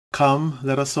Come,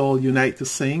 let us all unite to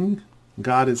sing,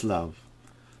 God is love.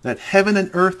 Let heaven and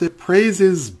earth their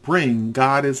praises bring,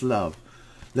 God is love.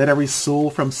 Let every soul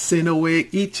from sin away,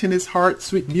 each in his heart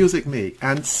sweet music make,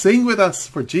 and sing with us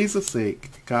for Jesus'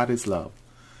 sake, God is love.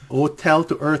 O tell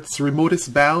to earth's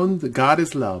remotest bound, God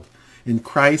is love. In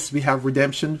Christ we have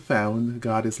redemption found,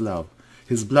 God is love.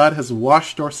 His blood has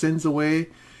washed our sins away,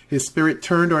 his spirit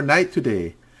turned our night to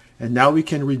day, and now we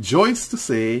can rejoice to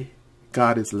say,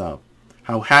 God is love.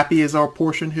 How happy is our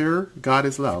portion here, God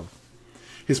is love.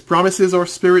 His promises our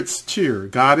spirits cheer,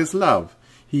 God is love.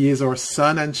 He is our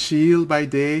sun and shield by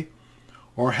day,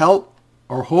 our help,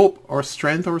 our hope, our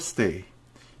strength, our stay.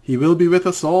 He will be with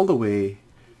us all the way,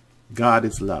 God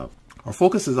is love. Our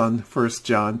focus is on 1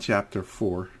 John chapter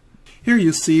 4. Here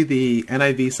you see the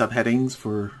NIV subheadings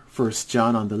for 1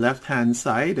 John on the left-hand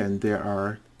side, and there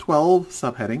are 12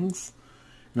 subheadings.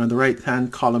 And on the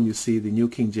right-hand column you see the New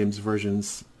King James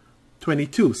Version's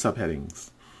 22 subheadings.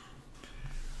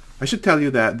 I should tell you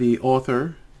that the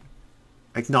author,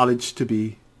 acknowledged to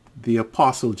be the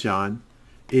Apostle John,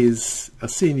 is a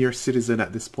senior citizen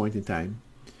at this point in time.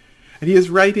 And he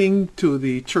is writing to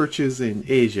the churches in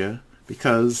Asia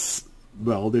because,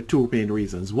 well, there are two main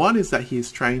reasons. One is that he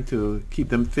is trying to keep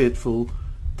them faithful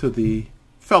to the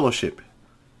fellowship,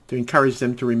 to encourage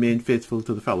them to remain faithful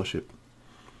to the fellowship.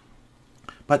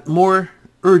 But more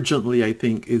urgently, I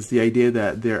think, is the idea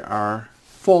that there are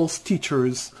false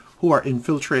teachers who are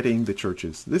infiltrating the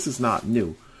churches. This is not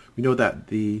new. We know that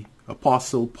the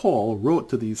Apostle Paul wrote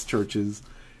to these churches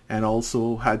and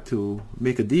also had to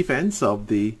make a defense of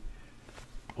the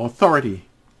authority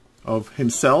of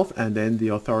himself and then the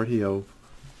authority of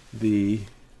the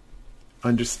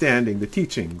understanding, the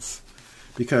teachings,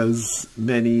 because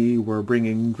many were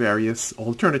bringing various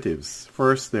alternatives.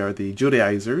 First, there are the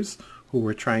Judaizers who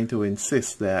were trying to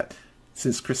insist that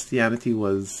since Christianity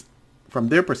was, from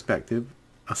their perspective,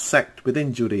 a sect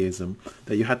within Judaism,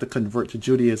 that you had to convert to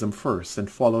Judaism first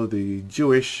and follow the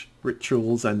Jewish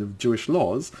rituals and the Jewish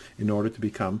laws in order to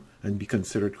become and be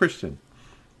considered Christian.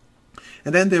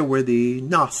 And then there were the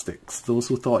Gnostics, those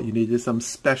who thought you needed some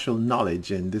special knowledge,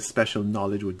 and this special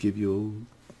knowledge would give you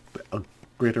a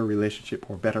greater relationship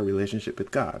or better relationship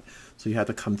with God. So you had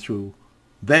to come through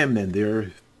them and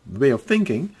their way of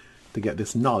thinking to get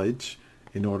this knowledge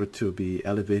in order to be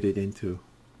elevated into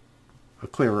a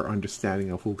clearer understanding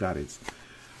of who God is.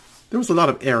 There was a lot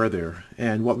of error there,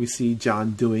 and what we see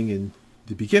John doing in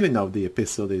the beginning of the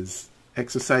epistle is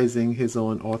exercising his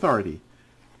own authority,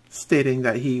 stating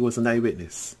that he was an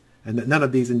eyewitness and that none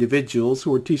of these individuals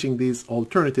who were teaching these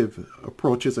alternative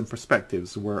approaches and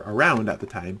perspectives were around at the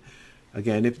time.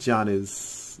 Again, if John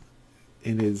is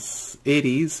in his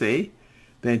 80s, say,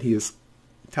 then he is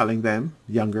telling them,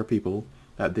 younger people,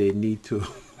 that they need to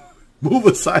move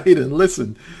aside and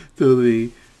listen to the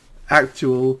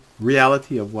actual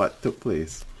reality of what took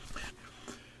place.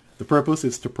 The purpose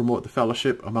is to promote the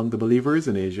fellowship among the believers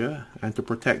in Asia and to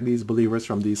protect these believers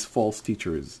from these false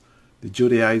teachers, the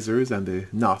Judaizers and the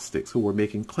Gnostics, who were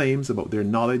making claims about their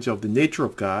knowledge of the nature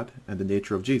of God and the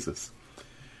nature of Jesus.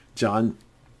 John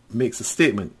makes a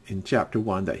statement in chapter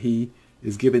 1 that he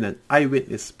is giving an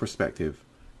eyewitness perspective,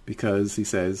 because he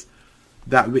says,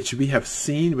 that which we have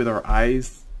seen with our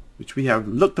eyes, which we have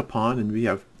looked upon and we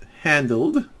have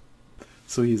handled.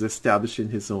 So he's establishing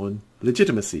his own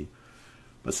legitimacy.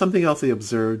 But something else he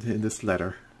observed in this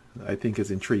letter I think is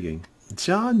intriguing.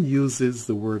 John uses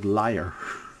the word liar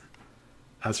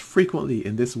as frequently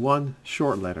in this one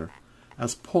short letter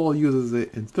as Paul uses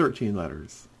it in 13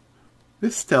 letters.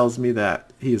 This tells me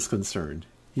that he is concerned.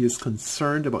 He is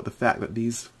concerned about the fact that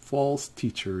these false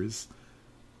teachers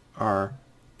are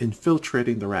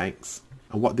infiltrating the ranks,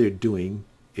 and what they're doing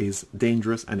is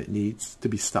dangerous and it needs to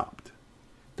be stopped.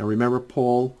 Now remember,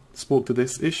 Paul spoke to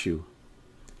this issue,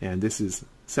 and this is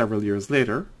several years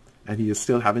later, and he is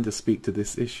still having to speak to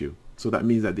this issue. So that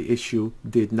means that the issue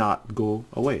did not go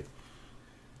away.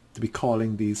 To be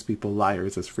calling these people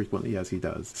liars as frequently as he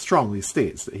does strongly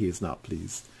states that he is not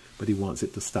pleased, but he wants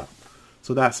it to stop.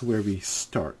 So that's where we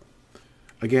start.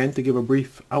 Again, to give a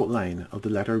brief outline of the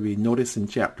letter, we notice in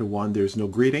chapter 1 there's no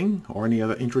greeting or any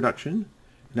other introduction,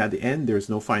 and at the end there's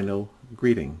no final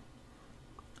greeting.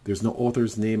 There's no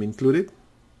author's name included,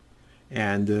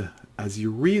 and as you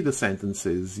read the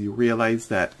sentences, you realize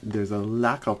that there's a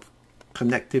lack of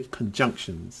connective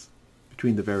conjunctions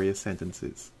between the various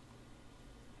sentences.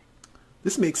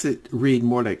 This makes it read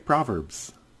more like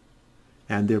Proverbs,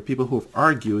 and there are people who have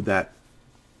argued that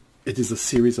it is a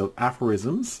series of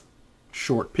aphorisms,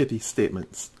 short, pithy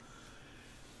statements.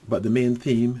 But the main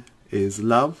theme is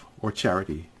love or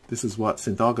charity. This is what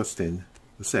St. Augustine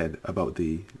said about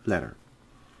the letter.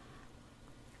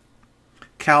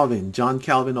 John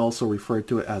Calvin also referred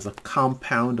to it as a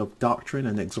compound of doctrine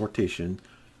and exhortation,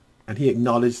 and he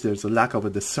acknowledged there's a lack of a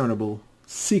discernible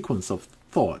sequence of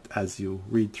thought as you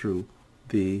read through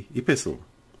the epistle.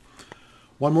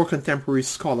 One more contemporary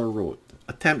scholar wrote,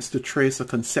 attempts to trace a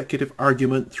consecutive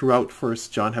argument throughout 1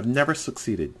 John have never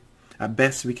succeeded. At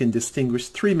best, we can distinguish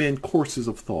three main courses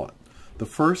of thought. The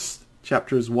first,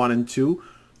 chapters 1 and 2,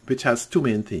 which has two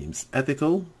main themes,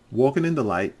 ethical, walking in the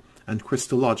light, and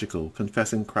Christological,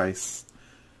 confessing Christ.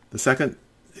 The second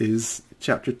is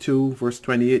chapter 2, verse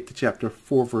 28 to chapter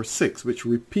 4, verse 6, which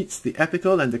repeats the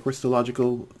ethical and the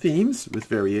Christological themes with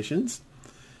variations.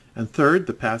 And third,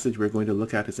 the passage we're going to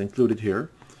look at is included here.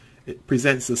 It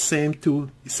presents the same two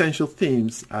essential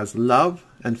themes as love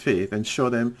and faith and show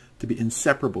them to be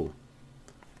inseparable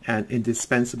and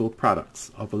indispensable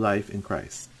products of a life in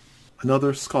Christ.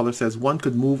 Another scholar says one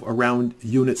could move around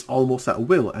units almost at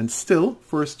will, and still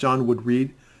 1 John would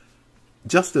read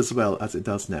just as well as it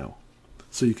does now.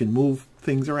 So you can move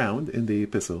things around in the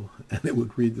epistle and it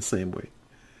would read the same way.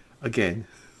 Again,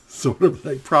 sort of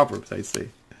like Proverbs, I say.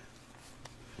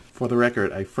 For the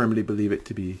record, I firmly believe it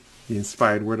to be the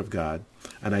inspired word of God,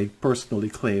 and I personally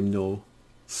claim no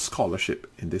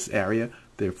scholarship in this area.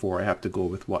 Therefore, I have to go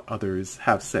with what others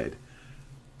have said.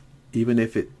 Even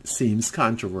if it seems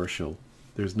controversial,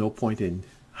 there's no point in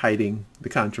hiding the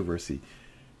controversy.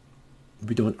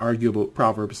 We don't argue about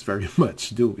Proverbs very much,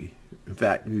 do we? In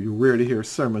fact, you rarely hear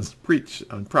sermons preached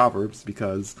on Proverbs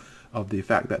because of the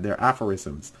fact that they're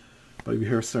aphorisms. But we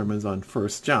hear sermons on 1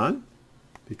 John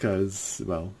because,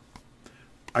 well,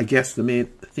 I guess the main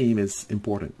theme is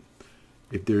important.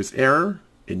 If there's error,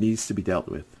 it needs to be dealt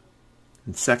with.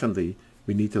 And secondly,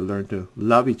 we need to learn to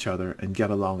love each other and get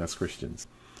along as Christians.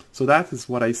 So that is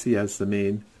what I see as the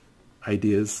main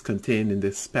ideas contained in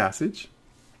this passage.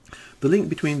 The link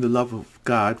between the love of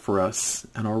God for us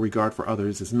and our regard for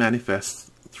others is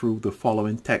manifest through the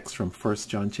following text from 1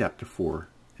 John chapter 4.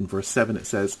 In verse 7 it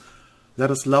says, "Let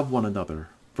us love one another,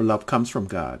 for love comes from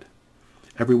God.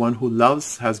 Everyone who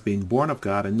loves has been born of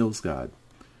God and knows God."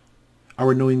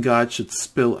 Our knowing God should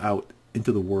spill out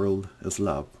into the world as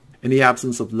love. Any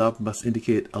absence of love must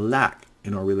indicate a lack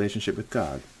in our relationship with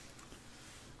God.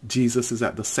 Jesus is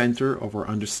at the center of our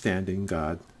understanding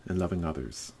God and loving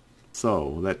others. So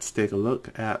let's take a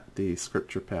look at the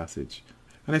scripture passage.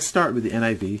 And I start with the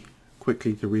NIV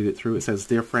quickly to read it through. It says,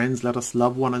 "Dear friends, let us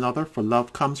love one another, for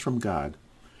love comes from God.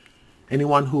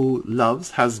 Anyone who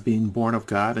loves has been born of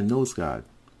God and knows God.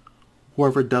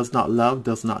 Whoever does not love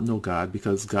does not know God,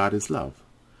 because God is love.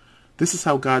 This is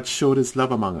how God showed his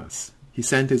love among us. He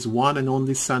sent his one and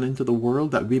only Son into the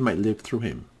world that we might live through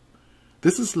him.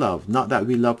 This is love, not that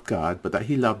we loved God, but that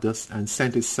he loved us and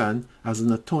sent his Son as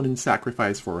an atoning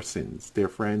sacrifice for our sins. Dear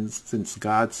friends, since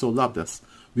God so loved us,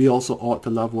 we also ought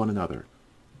to love one another."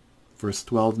 Verse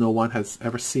 12, "No one has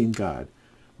ever seen God.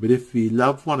 But if we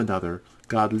love one another,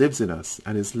 God lives in us,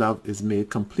 and his love is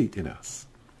made complete in us.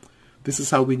 This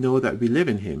is how we know that we live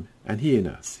in him, and he in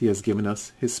us. He has given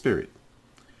us his Spirit.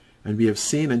 And we have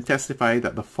seen and testified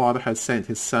that the Father has sent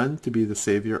his Son to be the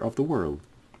Savior of the world.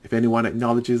 If anyone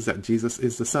acknowledges that Jesus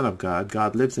is the Son of God,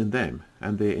 God lives in them,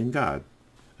 and they in God.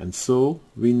 And so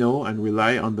we know and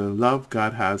rely on the love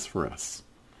God has for us.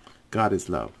 God is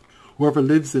love. Whoever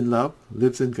lives in love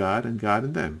lives in God, and God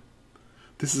in them.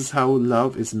 This is how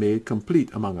love is made complete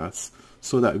among us,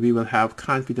 so that we will have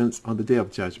confidence on the day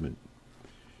of judgment.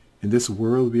 In this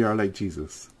world we are like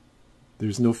Jesus. There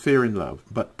is no fear in love,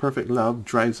 but perfect love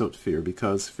drives out fear,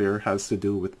 because fear has to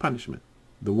do with punishment.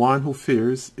 The one who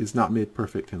fears is not made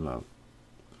perfect in love.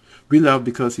 We love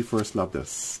because he first loved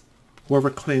us.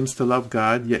 Whoever claims to love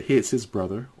God yet hates his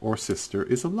brother or sister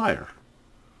is a liar.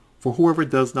 For whoever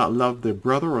does not love their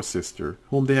brother or sister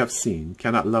whom they have seen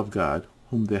cannot love God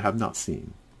whom they have not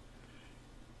seen.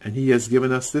 And he has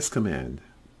given us this command: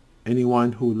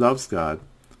 anyone who loves God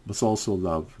must also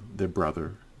love their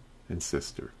brother and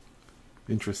sister."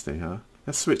 Interesting, huh?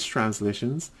 Let's switch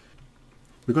translations.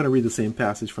 We're going to read the same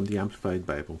passage from the Amplified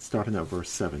Bible, starting at verse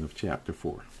 7 of chapter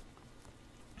 4.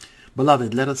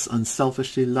 "Beloved, let us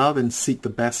unselfishly love and seek the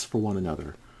best for one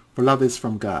another, for love is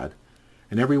from God.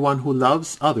 And everyone who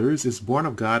loves others is born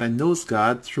of God and knows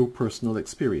God through personal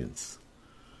experience.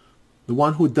 The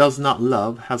one who does not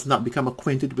love has not become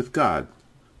acquainted with God,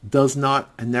 does not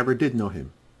and never did know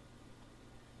him.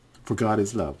 For God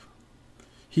is love.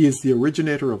 He is the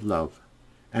originator of love,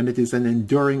 and it is an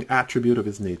enduring attribute of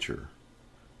his nature.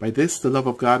 By this the love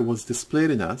of God was displayed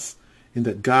in us, in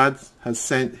that God has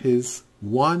sent his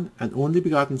one and only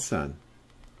begotten Son,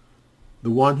 the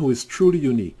one who is truly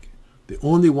unique, the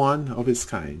only one of his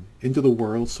kind, into the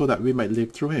world so that we might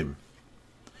live through him.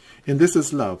 In this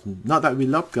is love, not that we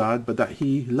love God, but that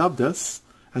he loved us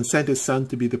and sent his Son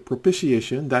to be the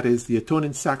propitiation, that is, the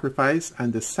atoning sacrifice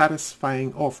and the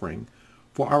satisfying offering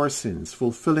for our sins,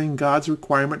 fulfilling God's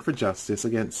requirement for justice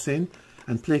against sin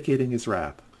and placating his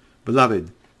wrath.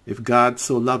 Beloved, if God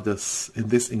so loved us in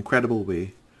this incredible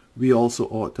way, we also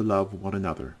ought to love one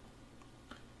another.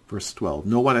 Verse 12,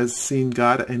 no one has seen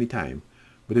God at any time,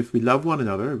 but if we love one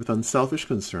another with unselfish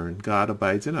concern, God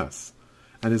abides in us,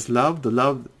 and his love, the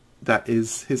love that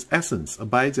is his essence,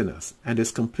 abides in us, and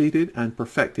is completed and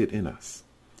perfected in us.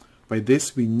 By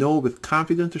this we know with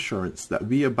confident assurance that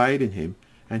we abide in him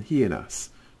and he in us,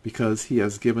 because he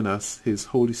has given us his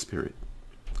Holy Spirit.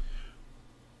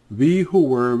 We who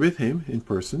were with him in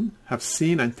person have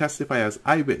seen and testify as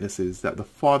eyewitnesses that the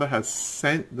Father has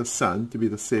sent the Son to be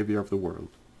the Savior of the world.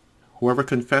 Whoever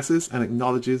confesses and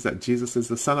acknowledges that Jesus is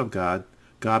the Son of God,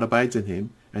 God abides in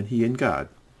him, and he in God.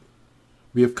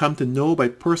 We have come to know by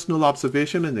personal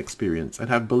observation and experience, and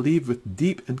have believed with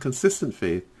deep and consistent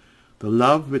faith, the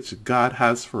love which God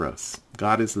has for us.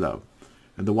 God is love,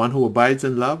 and the one who abides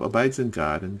in love abides in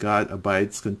God, and God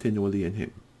abides continually in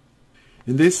him.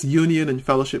 In this union and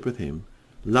fellowship with him,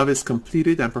 love is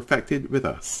completed and perfected with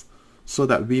us, so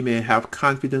that we may have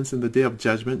confidence in the day of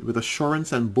judgment with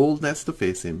assurance and boldness to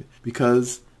face him,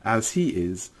 because as he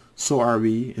is, so are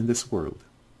we in this world.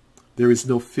 There is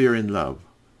no fear in love.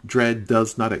 Dread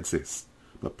does not exist.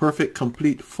 But perfect,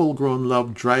 complete, full-grown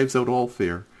love drives out all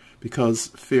fear, because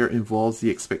fear involves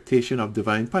the expectation of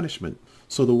divine punishment.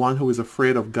 So the one who is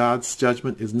afraid of God's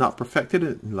judgment is not perfected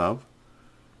in love,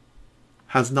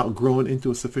 has not grown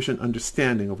into a sufficient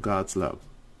understanding of God's love.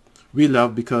 We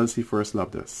love because he first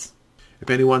loved us. If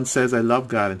anyone says, I love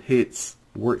God, and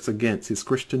works against his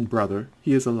Christian brother,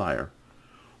 he is a liar.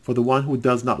 For the one who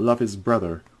does not love his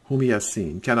brother, whom he has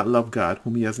seen, cannot love God,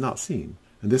 whom he has not seen.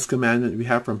 And this commandment we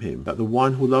have from him, that the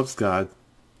one who loves God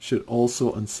should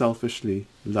also unselfishly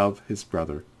love his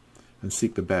brother and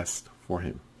seek the best for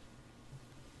him.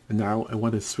 And now I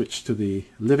want to switch to the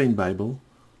Living Bible.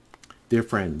 Dear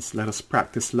friends, let us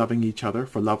practice loving each other,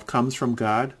 for love comes from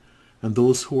God, and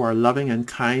those who are loving and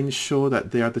kind show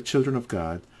that they are the children of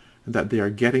God, and that they are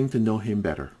getting to know him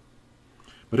better.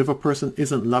 But if a person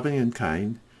isn't loving and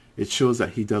kind, it shows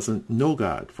that he doesn't know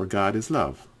God, for God is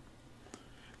love.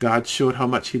 God showed how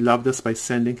much he loved us by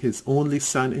sending his only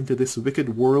Son into this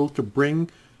wicked world to bring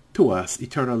to us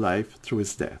eternal life through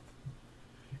his death.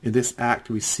 In this act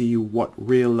we see what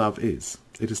real love is.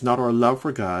 It is not our love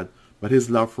for God, but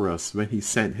his love for us when he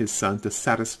sent his Son to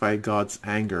satisfy God's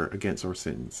anger against our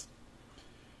sins.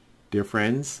 Dear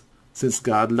friends, since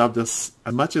God loved us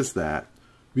as much as that,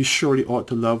 we surely ought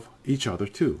to love each other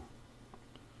too.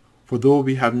 For though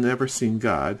we have never seen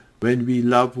God, when we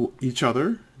love each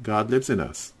other, God lives in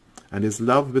us, and his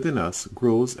love within us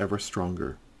grows ever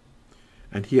stronger.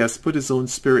 And he has put his own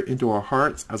Spirit into our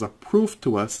hearts as a proof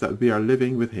to us that we are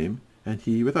living with him, and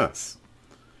he with us.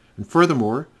 And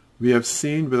furthermore, we have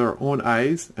seen with our own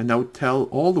eyes, and now tell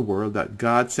all the world, that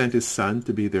God sent his Son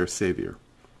to be their Savior.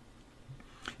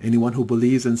 Anyone who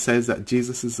believes and says that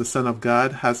Jesus is the Son of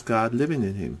God has God living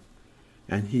in him,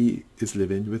 and he is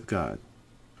living with God.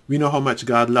 We know how much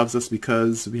God loves us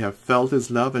because we have felt his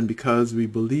love, and because we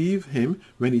believe him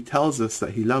when he tells us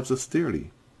that he loves us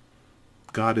dearly.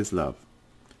 God is love,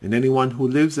 and anyone who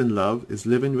lives in love is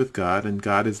living with God, and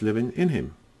God is living in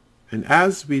him. And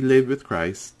as we live with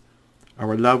Christ,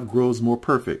 our love grows more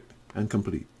perfect and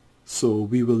complete. So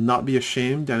we will not be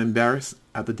ashamed and embarrassed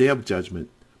at the day of judgment,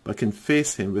 but can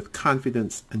face him with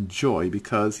confidence and joy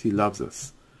because he loves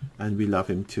us, and we love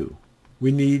him too.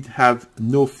 We need have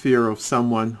no fear of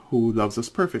someone who loves us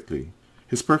perfectly.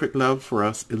 His perfect love for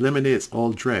us eliminates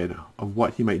all dread of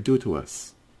what he might do to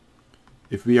us.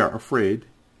 If we are afraid,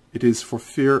 it is for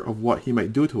fear of what he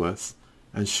might do to us,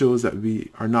 and shows that we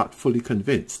are not fully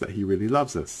convinced that he really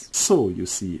loves us. So, you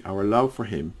see, our love for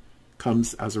him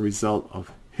comes as a result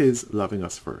of his loving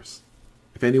us first.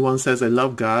 If anyone says, I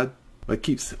love God, but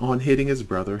keeps on hating his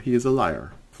brother, he is a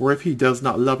liar. For if he does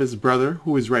not love his brother,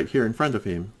 who is right here in front of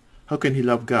him, how can he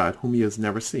love God, whom he has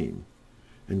never seen?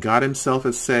 And God himself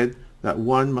has said that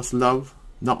one must love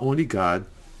not only God,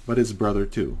 but his brother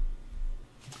too.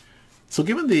 So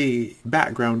given the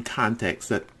background context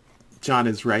that John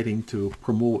is writing to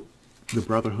promote the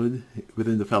brotherhood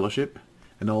within the fellowship,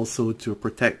 and also to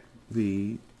protect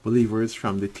the believers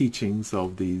from the teachings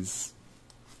of these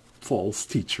false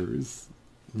teachers,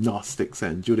 Gnostics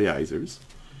and Judaizers,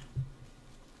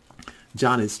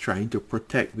 John is trying to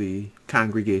protect the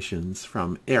congregations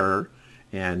from error,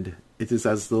 and it is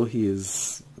as though he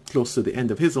is close to the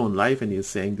end of his own life, and he is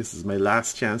saying, this is my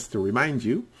last chance to remind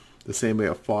you, the same way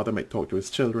a father might talk to his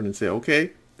children and say,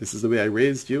 okay, This is the way I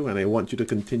raised you, and I want you to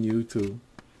continue to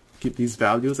keep these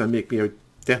values and make me a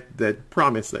dead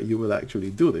promise that you will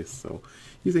actually do this. So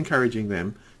he's encouraging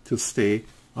them to stay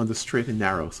on the straight and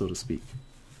narrow, so to speak.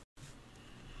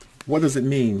 What does it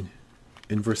mean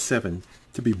in verse 7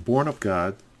 to be born of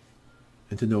God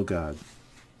and to know God?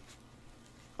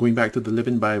 Going back to the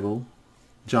Living Bible,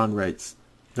 John writes,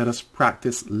 "Let us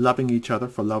practice loving each other,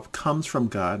 for love comes from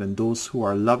God, and those who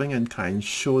are loving and kind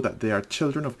show that they are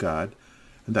children of God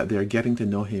and that they are getting to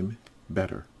know him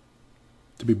better."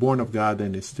 To be born of God,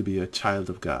 then, is to be a child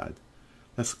of God.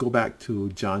 Let's go back to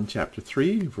John chapter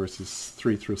 3, verses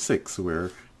 3 through 6,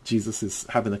 where Jesus is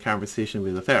having a conversation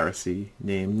with a Pharisee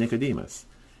named Nicodemus.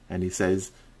 And he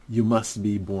says, you must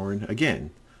be born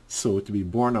again. So to be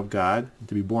born of God and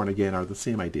to be born again are the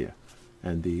same idea.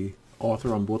 And the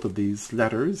author on both of these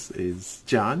letters is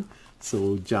John.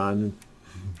 So John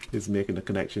is making a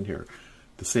connection here.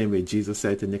 The same way Jesus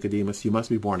said to Nicodemus, you must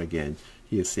be born again.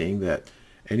 He is saying that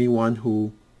anyone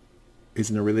who is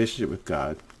in a relationship with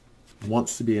God,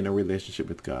 wants to be in a relationship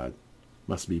with God,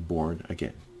 must be born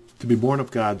again. To be born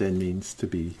of God then means to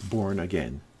be born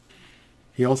again.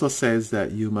 He also says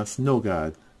that you must know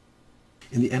God.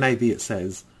 In the NIV it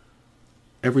says,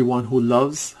 everyone who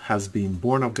loves has been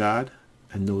born of God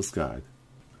and knows God.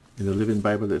 In the Living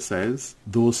Bible it says,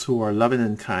 those who are loving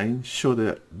and kind show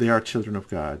that they are children of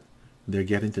God. They're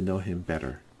getting to know him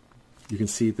better. You can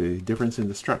see the difference in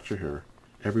the structure here.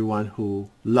 Everyone who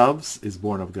loves is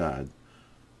born of God.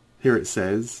 Here it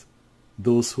says,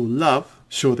 those who love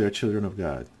show they're children of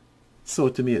God. So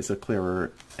to me, it's a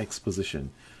clearer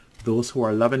exposition. Those who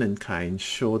are loving and kind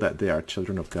show that they are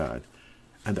children of God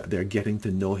and that they're getting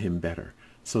to know him better.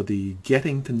 So the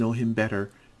getting to know him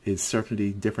better is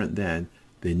certainly different than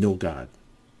they know God.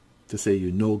 To say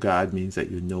you know God means that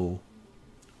you know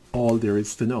all there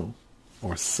is to know,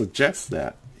 or suggests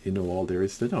that you know all there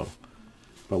is to know.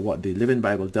 But what the Living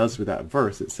Bible does with that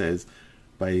verse, it says,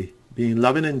 by being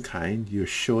loving and kind, you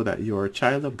show that you're a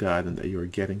child of God and that you're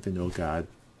getting to know God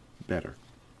better.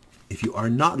 If you are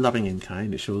not loving and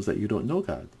kind, it shows that you don't know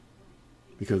God,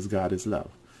 because God is love.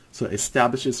 So it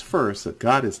establishes first that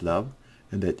God is love,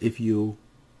 and that if you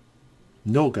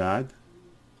know God,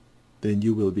 then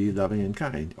you will be loving and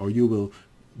kind, or you will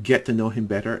get to know him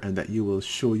better, and that you will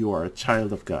show you are a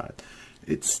child of God.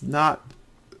 It's not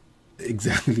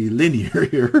exactly linear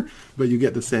here, but you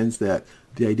get the sense that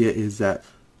the idea is that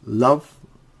love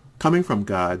coming from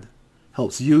God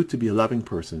helps you to be a loving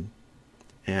person,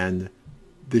 and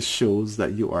this shows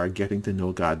that you are getting to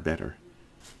know God better.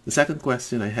 The second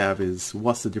question I have is,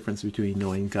 what's the difference between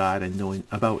knowing God and knowing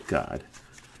about God?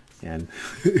 And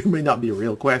it may not be a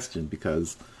real question,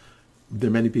 because there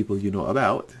are many people you know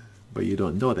about, but you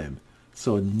don't know them.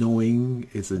 So knowing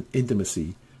is an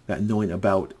intimacy that knowing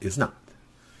about is not.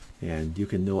 And you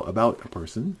can know about a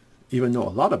person, even know a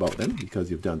lot about them,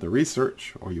 because you've done the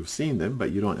research or you've seen them,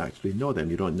 but you don't actually know them.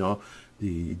 You don't know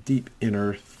the deep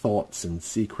inner thoughts and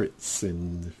secrets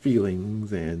and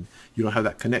feelings, and you don't have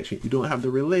that connection. You don't have the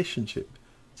relationship.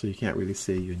 So you can't really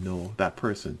say you know that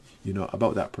person. You know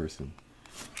about that person.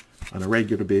 On a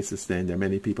regular basis, then, there are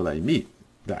many people I meet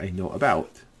that I know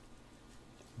about,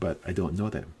 but I don't know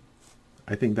them.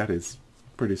 I think that is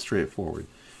pretty straightforward.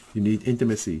 You need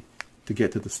intimacy to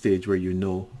get to the stage where you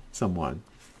know someone,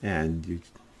 and you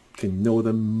can know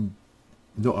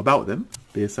about them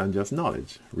based on just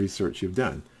knowledge, research you've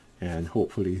done, and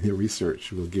hopefully the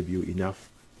research will give you enough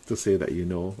to say that you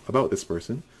know about this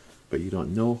person, but you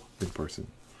don't know the person.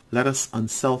 Let us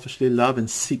unselfishly love and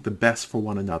seek the best for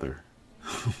one another.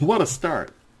 What a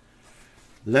start.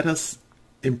 Let us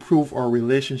improve our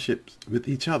relationships with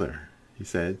each other, he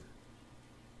said,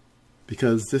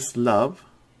 because this love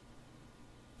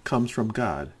comes from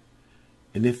God.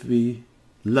 And if we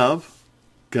love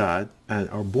God and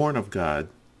are born of God,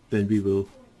 then we will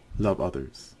love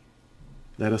others.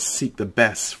 Let us seek the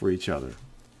best for each other.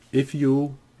 If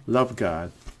you love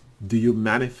God, do you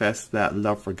manifest that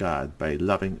love for God by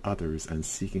loving others and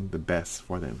seeking the best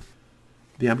for them?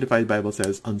 The Amplified Bible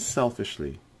says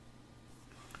unselfishly.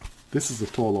 This is a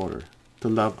tall order, to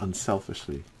love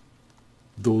unselfishly.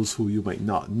 Those who you might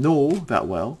not know that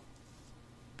well,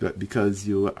 but because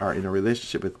you are in a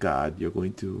relationship with God, you're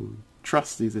going to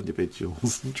trust these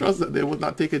individuals and trust that they will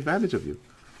not take advantage of you.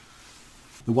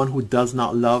 The one who does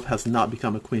not love has not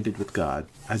become acquainted with God.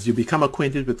 As you become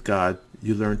acquainted with God,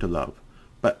 you learn to love.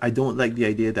 But I don't like the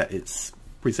idea that it's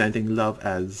presenting love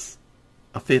as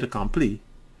a fait accompli.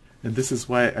 And this is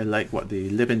why I like what the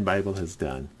Living Bible has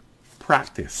done.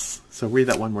 Practice. So read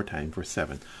that one more time, verse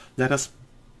 7. Let us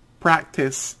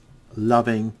practice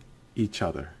loving each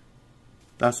other.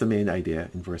 That's the main idea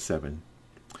in verse 7.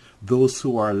 Those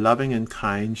who are loving and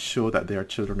kind show that they are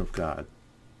children of God.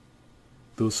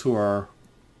 Those who are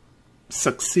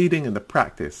succeeding in the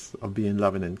practice of being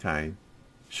loving and kind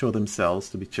show themselves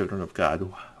to be children of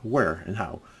God. Where and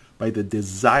how? By the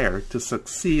desire to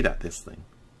succeed at this thing.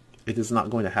 It is not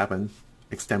going to happen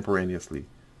extemporaneously.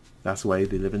 That's why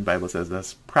the Living Bible says,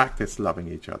 let's practice loving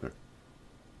each other.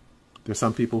 There's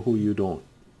some people who you don't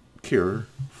care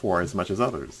for as much as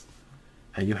others.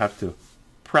 And you have to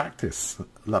practice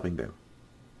loving them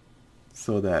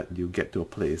so that you get to a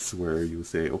place where you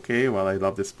say, okay, well, I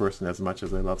love this person as much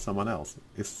as I love someone else.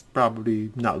 It's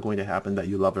probably not going to happen that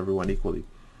you love everyone equally.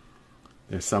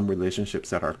 There's some relationships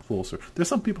that are closer. There's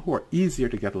some people who are easier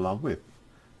to get along with.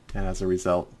 And as a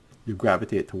result, you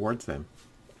gravitate towards them.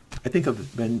 I think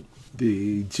of when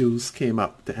the Jews came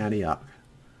up to Antioch,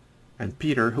 and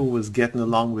Peter, who was getting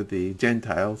along with the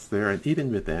Gentiles there and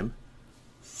eating with them,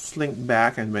 slinked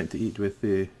back and went to eat with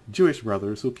the Jewish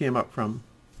brothers who came up from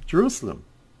Jerusalem.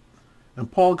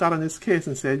 And Paul got on his case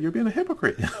and said, you're being a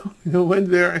hypocrite. When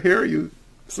they're here, you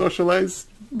socialize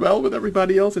well with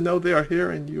everybody else, and now they are here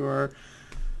and you are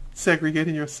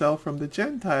segregating yourself from the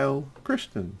Gentile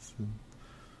Christians. And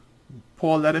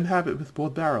Paul let him have it with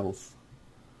both barrels.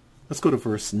 Let's go to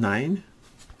verse 9.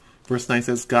 Verse 9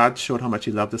 says, God showed how much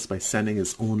he loved us by sending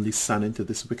his only Son into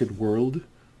this wicked world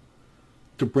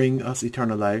to bring us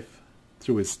eternal life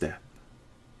through his death.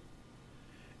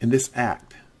 In this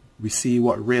act, we see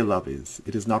what real love is.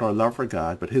 It is not our love for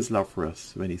God, but his love for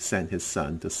us when he sent his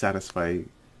Son to satisfy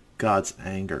God's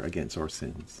anger against our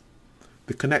sins.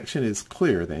 The connection is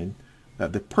clear then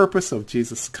that the purpose of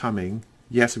Jesus coming,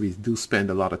 yes, we do spend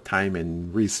a lot of time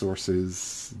and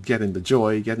resources getting the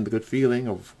joy, getting the good feeling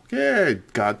of, yeah,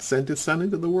 God sent his Son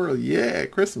into the world. Yeah,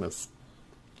 Christmas.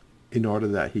 In order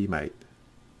that he might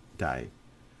die.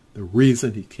 The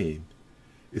reason he came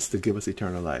is to give us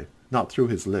eternal life. Not through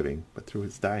his living, but through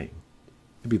his dying.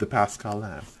 To be the Paschal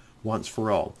Lamb, once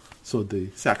for all. So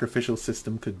the sacrificial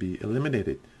system could be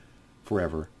eliminated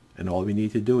forever. And all we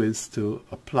need to do is to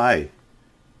apply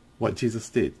what Jesus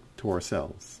did to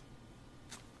ourselves.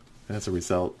 And as a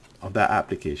result of that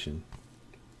application,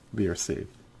 we are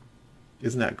saved.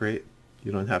 Isn't that great?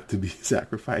 You don't have to be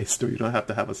sacrificed, or you don't have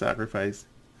to have a sacrifice.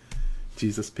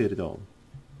 Jesus paid it all.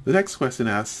 The next question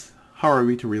asks, how are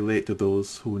we to relate to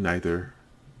those who neither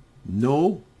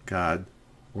know God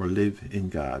or live in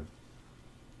God?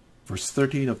 Verse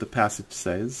 13 of the passage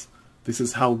says, this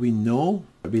is how we know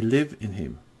that we live in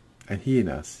him, and he in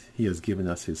us. He has given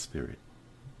us his Spirit.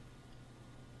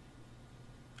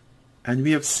 And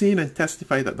we have seen and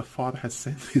testified that the Father has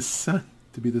sent his Son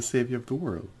to be the Savior of the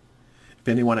world. If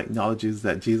anyone acknowledges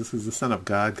that Jesus is the Son of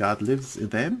God, God lives in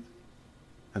them,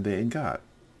 and they in God.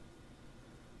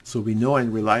 So we know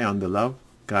and rely on the love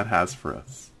God has for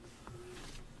us.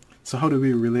 So how do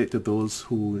we relate to those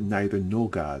who neither know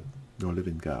God nor live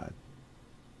in God?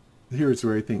 Here is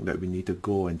where I think that we need to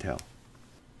go and tell.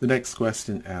 The next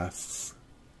question asks,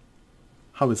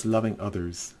 how is loving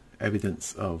others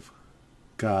evidence of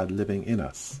God living in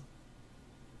us?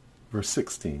 Verse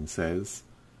 16 says,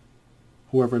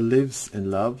 whoever lives in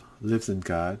love lives in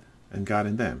God and God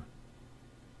in them.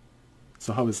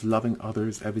 So how is loving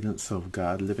others evidence of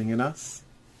God living in us?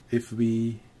 If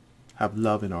we have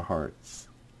love in our hearts,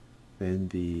 then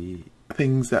the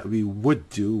things that we would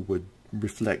do would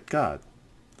reflect God.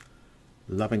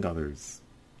 Loving others,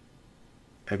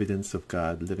 evidence of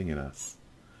God living in us.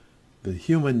 The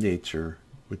human nature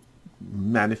would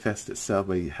manifest itself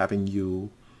by having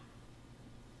you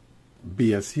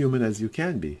be as human as you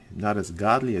can be, not as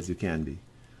godly as you can be.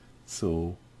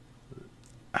 So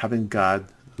having God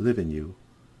live in you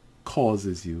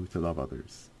causes you to love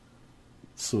others.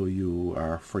 So you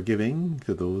are forgiving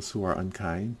to those who are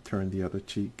unkind, turn the other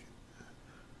cheek.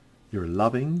 You're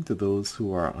loving to those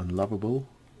who are unlovable.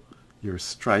 You're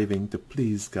striving to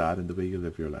please God in the way you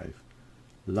live your life.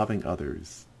 Loving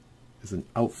others is an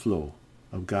outflow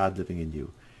of God living in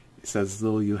you. It's as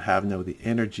though you have now the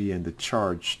energy and the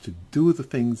charge to do the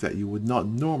things that you would not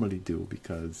normally do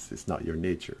because it's not your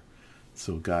nature.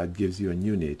 So God gives you a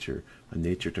new nature, a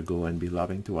nature to go and be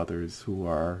loving to others who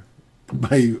are,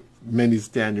 by many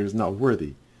standards, not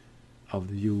worthy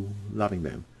of you loving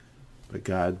them. But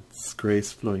God's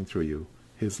grace flowing through you,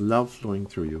 his love flowing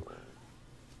through you,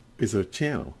 is a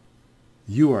channel.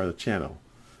 You are the channel.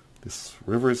 This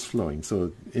river is flowing.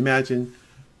 So imagine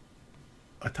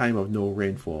a time of no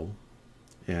rainfall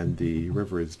and the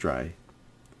river is dry.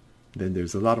 Then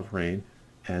there's a lot of rain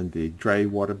and the dry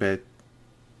waterbed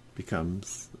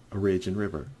becomes a raging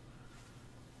river.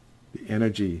 The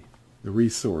energy, the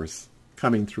resource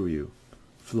coming through you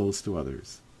flows to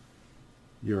others.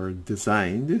 You're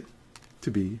designed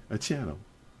to be a channel.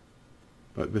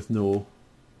 But with no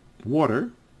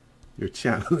water, you're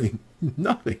channeling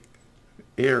nothing.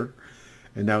 Air.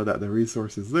 And now that the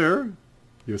resource is there,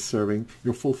 you're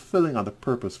fulfilling on the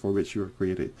purpose for which you were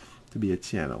created, to be a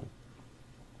channel.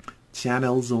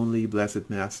 Channels only, blessed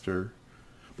Master,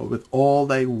 but with all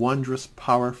thy wondrous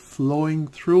power flowing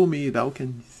through me, thou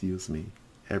canst use me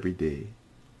every day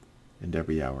and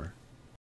every hour.